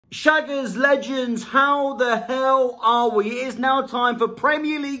Shaggers, legends, how the hell are we? It is now time for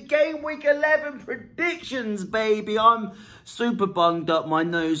Premier League Game Week 11 predictions, baby. I'm super bunged up. My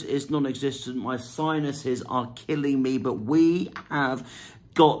nose is non-existent. My sinuses are killing me, but we have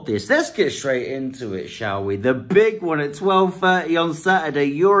got this. Let's get straight into it, shall we? The big one at 12:30 on Saturday.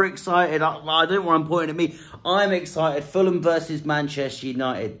 You're excited. I don't want to point at me. I'm excited. Fulham versus Manchester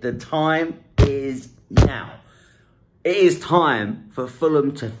United. The time is now. It is time for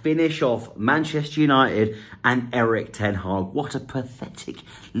Fulham to finish off Manchester United and Eric Ten Hag. What a pathetic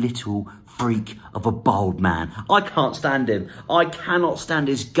little freak of a bold man. I can't stand him. I cannot stand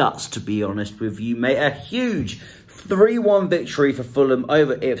his guts, to be honest with you, mate. A huge 3-1 victory for Fulham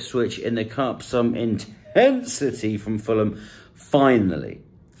over Ipswich in the Cup. Some intensity from Fulham. Finally,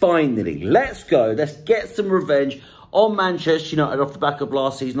 let's go. Let's get some revenge on Manchester United off the back of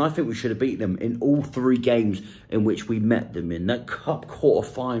last season. I think we should have beaten them in all 3 games in which we met them in. That cup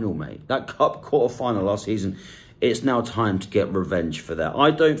quarter-final, mate. That cup quarter-final last season. It's now time to get revenge for that.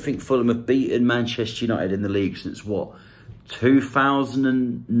 I don't think Fulham have beaten Manchester United in the league since, what,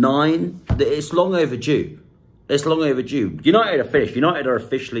 2009? It's long overdue. It's long overdue. United are finished. United are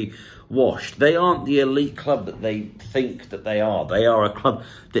officially washed. They aren't the elite club that they think that they are. They are a club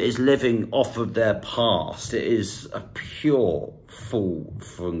that is living off of their past. It is a pure fall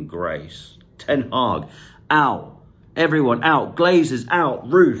from grace. Ten Hag out. Everyone out. Glazers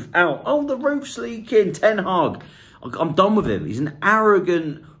out. Roof out. Oh, the roof's leaking. Ten Hag. I'm done with him. He's an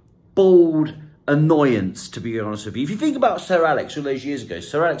arrogant, bald annoyance, to be honest with you. If you think about Sir Alex all those years ago,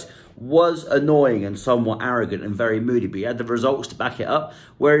 Sir Alex was annoying and somewhat arrogant and very moody, but he had the results to back it up.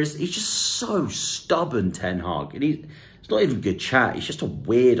 Whereas he's just so stubborn, Ten Hag. And it's not even good chat. He's just a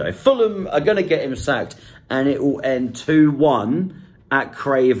weirdo. Fulham are going to get him sacked, and it will end 2-1 at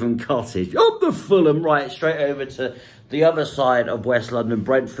Craven Cottage. Up the Fulham, right, straight over to the other side of West London,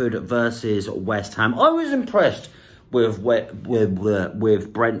 Brentford versus West Ham. I was impressed with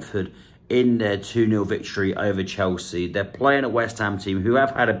Brentford in their 2-0 victory over Chelsea. They're playing a West Ham team who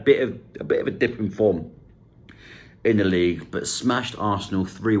have had a bit of a dip in form in the league, but smashed Arsenal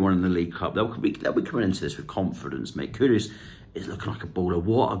 3-1 in the League Cup. They'll be coming into this with confidence, mate. Kudus is looking like a baller.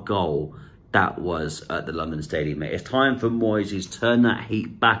 What a goal that was at the London Stadium, mate. It's time for Moysie to turn that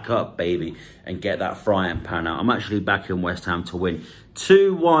heat back up, baby, and get that frying pan out. I'm actually backing West Ham to win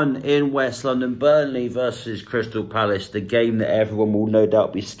 2-1 in West London. Burnley versus Crystal Palace, the game that everyone will no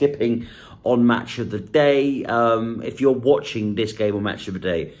doubt be skipping on Match of the Day. If you're watching this game on Match of the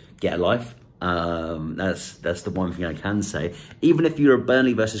Day, get a life. That's the one thing I can say. Even if you're a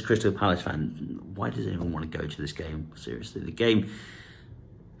Burnley versus Crystal Palace fan, why does anyone want to go to this game? Seriously, the game,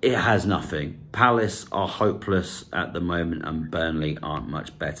 it has nothing. Palace are hopeless at the moment and Burnley aren't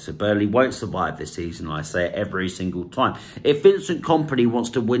much better. So Burnley won't survive this season. I say it every single time. If Vincent Kompany wants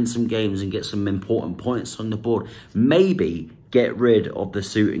to win some games and get some important points on the board, maybe get rid of the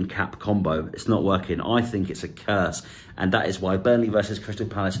suit and cap combo. It's not working. I think it's a curse. And that is why Burnley versus Crystal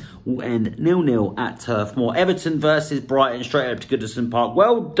Palace will end 0-0 at Turf Moor. Everton versus Brighton, straight up to Goodison Park.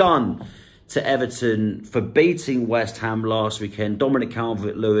 Well done to Everton for beating West Ham last weekend. Dominic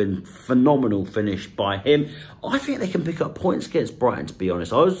Calvert-Lewin, phenomenal finish by him. I think they can pick up points against Brighton, to be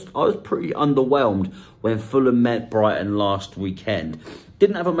honest. I was pretty underwhelmed when Fulham met Brighton last weekend.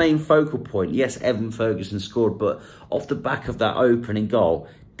 Didn't have a main focal point. Yes, Evan Ferguson scored, but off the back of that opening goal,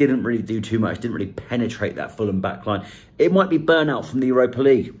 didn't really do too much, didn't really penetrate that Fulham backline. It might be burnout from the Europa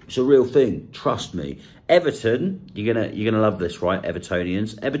League. It's a real thing, trust me. Everton, you're gonna love this, right,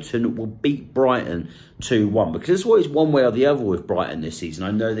 Evertonians? Everton will beat Brighton 2-1 because it's always one way or the other with Brighton this season.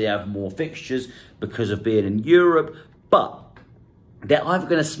 I know they have more fixtures because of being in Europe, but they're either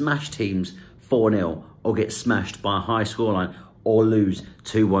going to smash teams 4-0 or get smashed by a high scoreline or lose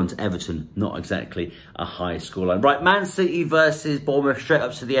 2-1 to Everton. Not exactly a high scoreline. Right, Man City versus Bournemouth, straight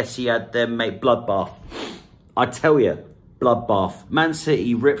up to the Etihad then, mate. Bloodbath. I tell you, bloodbath. Man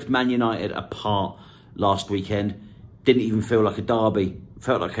City ripped Man United apart last weekend. Didn't even feel like a derby.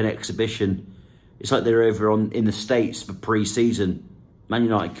 Felt like an exhibition. It's like they're over in the States for pre-season. Man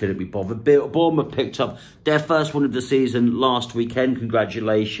United couldn't be bothered. Bournemouth picked up their first one of the season last weekend.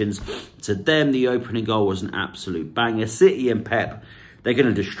 Congratulations to them. The opening goal was an absolute banger. City and Pep, they're going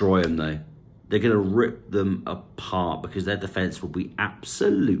to destroy them though. They're going to rip them apart because their defence will be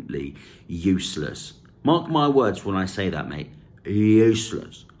absolutely useless. Mark my words when I say that, mate.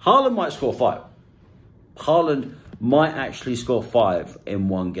 Useless. Haaland might score 5. Haaland might actually score 5 in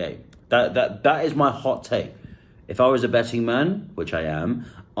one game. That is my hot take. If I was a betting man, which I am,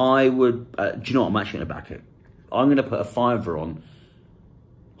 I would... do you know what? I'm actually going to back it. I'm going to put a fiver on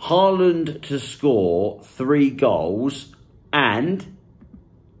Haaland to score 3 goals and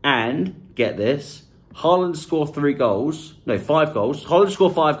And, get this, Haaland score 5 goals. Haaland score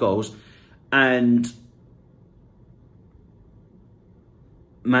 5 goals. And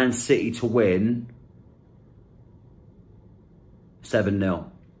Man City to win 7-0.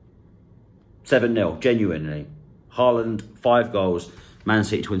 7-0, genuinely. Haaland, 5 goals. Man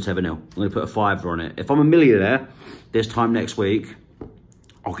City to win 7-0. I'm going to put a fiver on it. If I'm a millionaire this time next week,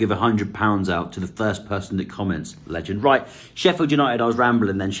 I'll give £100 out to the first person that comments. Legend. Right, Sheffield United, I was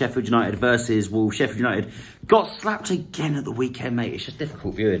rambling then. Sheffield United versus Wolves. Sheffield United got slapped again at the weekend, mate. It's just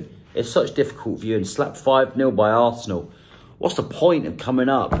difficult viewing. It's such difficult viewing. Slapped 5-0 by Arsenal. What's the point of coming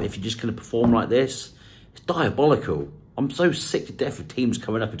up if you're just going to perform like this? It's diabolical. I'm so sick to death of teams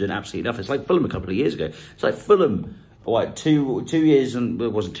coming up and doing absolutely nothing. It's like Fulham a couple of years ago. It's like Fulham, like two years, and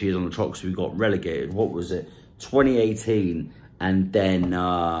it wasn't 2 years on the trot because we got relegated. What was it? 2018 and then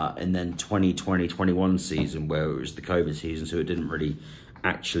 2020-21 season where it was the COVID season, so it didn't really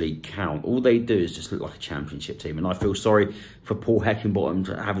actually count. All they do is just look like a championship team, and I feel sorry for Paul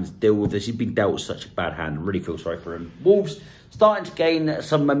Heckingbottom having to deal with this. He's been dealt such a bad hand. I really feel sorry for him. Wolves starting to gain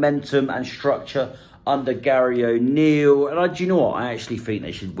some momentum and structure under Gary O'Neill, and do you know what? I actually think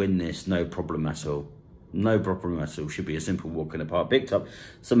they should win this, no problem at all. No problem at all. Should be a simple walk in the park. Picked up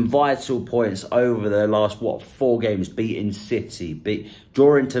some vital points over the last, 4 games. Beating City,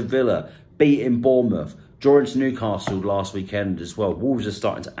 drawing to Villa, beating Bournemouth, drawing to Newcastle last weekend as well. Wolves are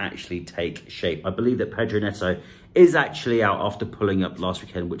starting to actually take shape. I believe that Pedro Neto is actually out after pulling up last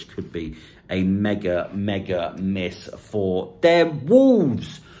weekend, which could be a mega miss for them.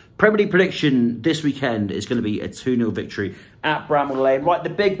 Wolves. Premier League prediction this weekend is going to be a 2-0 victory at Bramall Lane. Right, the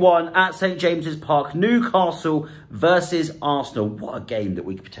big one at St James's Park. Newcastle versus Arsenal. What a game that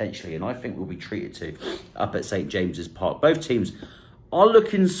we could potentially, and I think we'll be treated to, up at St James's Park. Both teams are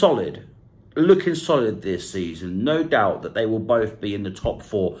looking solid. Looking solid this season. No doubt that they will both be in the top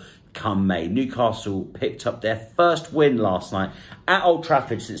 4 come May. Newcastle picked up their first win last night at Old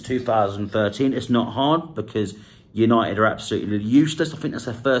Trafford since 2013. It's not hard because United are absolutely useless. I think that's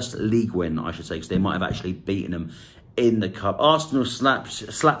their first league win, I should say, because they might have actually beaten them in the Cup. Arsenal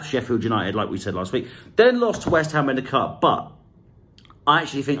slapped Sheffield United, like we said last week. Then lost to West Ham in the Cup. But I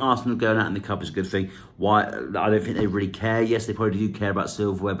actually think Arsenal going out in the Cup is a good thing. Why? I don't think they really care. Yes, they probably do care about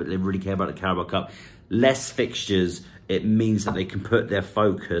silverware, but they really care about the Carabao Cup. Less fixtures, it means that they can put their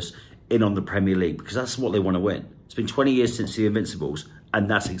focus in on the Premier League, because that's what they want to win. It's been 20 years since the Invincibles, and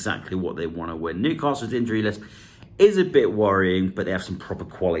that's exactly what they want to win. Newcastle's injury list is a bit worrying, but they have some proper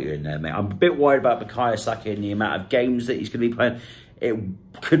quality in there, mate. I'm a bit worried about Bukayo Saka and the amount of games that he's going to be playing. It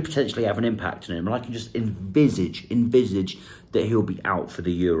could potentially have an impact on him, and I can just envisage that he'll be out for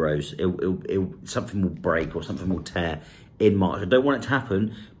the Euros. Something will break or something will tear in March. I don't want it to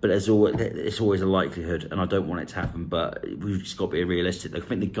happen, but it's always a likelihood, and I don't want it to happen, but we've just got to be realistic. I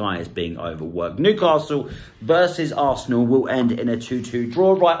think the guy is being overworked. Newcastle versus Arsenal will end in a 2-2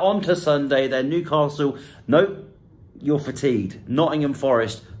 draw. Right, on to Sunday then. Newcastle, nope. You're fatigued. Nottingham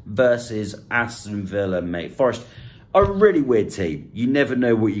Forest versus Aston Villa, mate. Forest, a really weird team. You never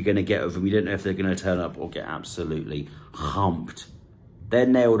know what you're going to get with them. You don't know if they're going to turn up or get absolutely humped. They're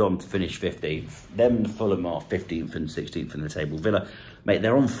nailed on to finish 15th. Them and Fulham are 15th and 16th in the table. Villa, mate,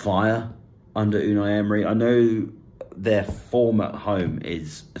 they're on fire under Unai Emery. I know their form at home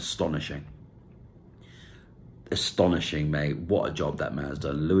is astonishing. Astonishing, mate. What a job that man has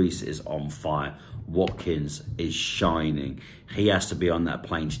done. Luis is on fire. Watkins is shining. He has to be on that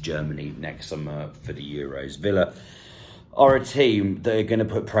plane to Germany next summer for the Euros. Villa are a team that are going to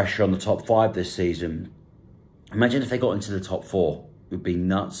put pressure on the top 5 this season. Imagine if they got into the top 4. It would be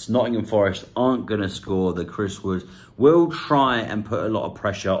nuts. Nottingham Forest aren't going to score. The Chris Woods will try and put a lot of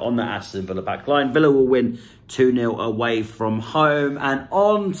pressure on the Aston Villa back line. Villa will win 2-0 away from home. And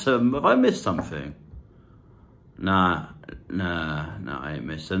on to... Have I missed something? Nah, I ain't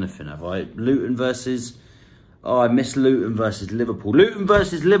missed anything, have I? Luton versus... Oh, I missed Luton versus Liverpool. Luton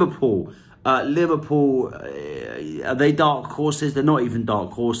versus Liverpool. Liverpool, are they dark horses? They're not even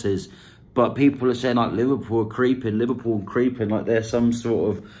dark horses. But people are saying, like, Liverpool are creeping, like they're some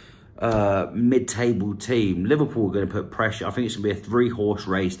sort of mid-table team. Liverpool are going to put pressure. I think it's going to be a 3-horse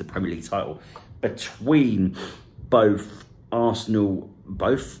race, the Premier League title, between both Arsenal,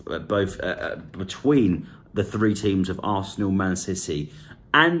 between the 3 teams of Arsenal, Man City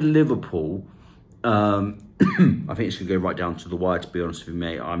and Liverpool. I think it's going to go right down to the wire, to be honest with you,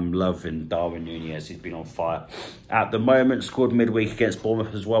 mate. I'm loving Darwin Núñez. He's been on fire at the moment. Scored midweek against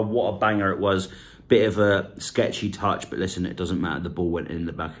Bournemouth as well. What a banger it was. Bit of a sketchy touch, but listen, it doesn't matter. The ball went in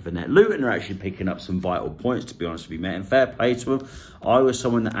the back of the net. Luton are actually picking up some vital points, to be honest with you, mate. And fair play to them. I was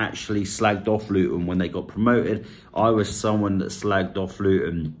someone that actually slagged off Luton when they got promoted. I was someone that slagged off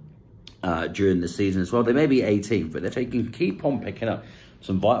Luton during the season as well. They may be 18th, but if they can keep on picking up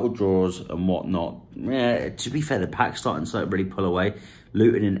some vital draws and whatnot, yeah, to be fair, the pack's starting to really pull away.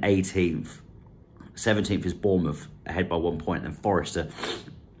 Luton in 18th. 17th is Bournemouth, ahead by 1 point, and Forest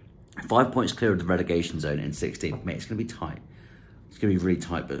 5 points clear of the relegation zone in 16th. Mate, it's going to be tight. It's going to be really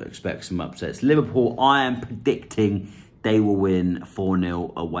tight, but expect some upsets. Liverpool, I am predicting they will win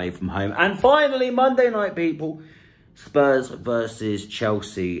 4-0 away from home. And finally, Monday night, people, Spurs versus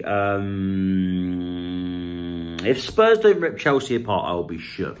Chelsea. If Spurs don't rip Chelsea apart, I will be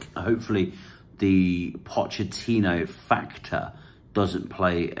shook. Hopefully, the Pochettino factor doesn't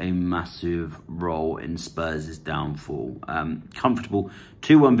play a massive role in Spurs' downfall. Comfortable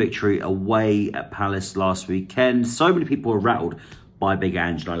 2-1 victory away at Palace last weekend. So many people were rattled by Big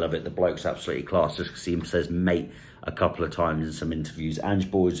Ange, and I love it. The bloke's absolutely class. Just see him says mate a couple of times in some interviews.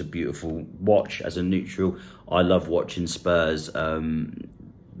 Ange Ball is a beautiful watch as a neutral. I love watching Spurs. They're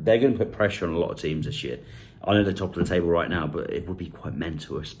going to put pressure on a lot of teams this year. I know they're top of the table right now, but it would be quite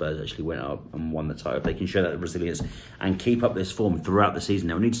mental if Spurs actually went up and won the title. If they can show that resilience and keep up this form throughout the season.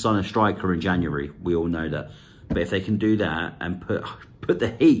 They'll need to sign a striker in January. We all know that. But if they can do that and put the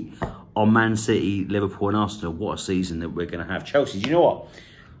heat on Man City, Liverpool and Arsenal, what a season that we're going to have. Chelsea, do you know what?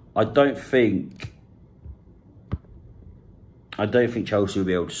 I don't think Chelsea will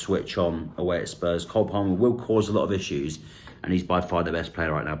be able to switch on away at Spurs. Cole Palmer will cause a lot of issues, and he's by far the best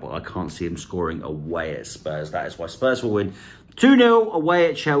player right now, but I can't see him scoring away at Spurs. That is why Spurs will win 2-0 away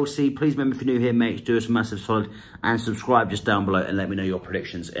at Chelsea. Please remember, if you're new here, mates, do us a massive solid and subscribe just down below and let me know your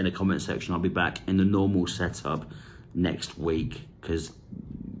predictions in the comment section. I'll be back in the normal setup next week because,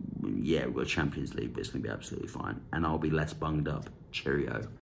 yeah, we've got Champions League, but it's going to be absolutely fine. And I'll be less bunged up. Cheerio.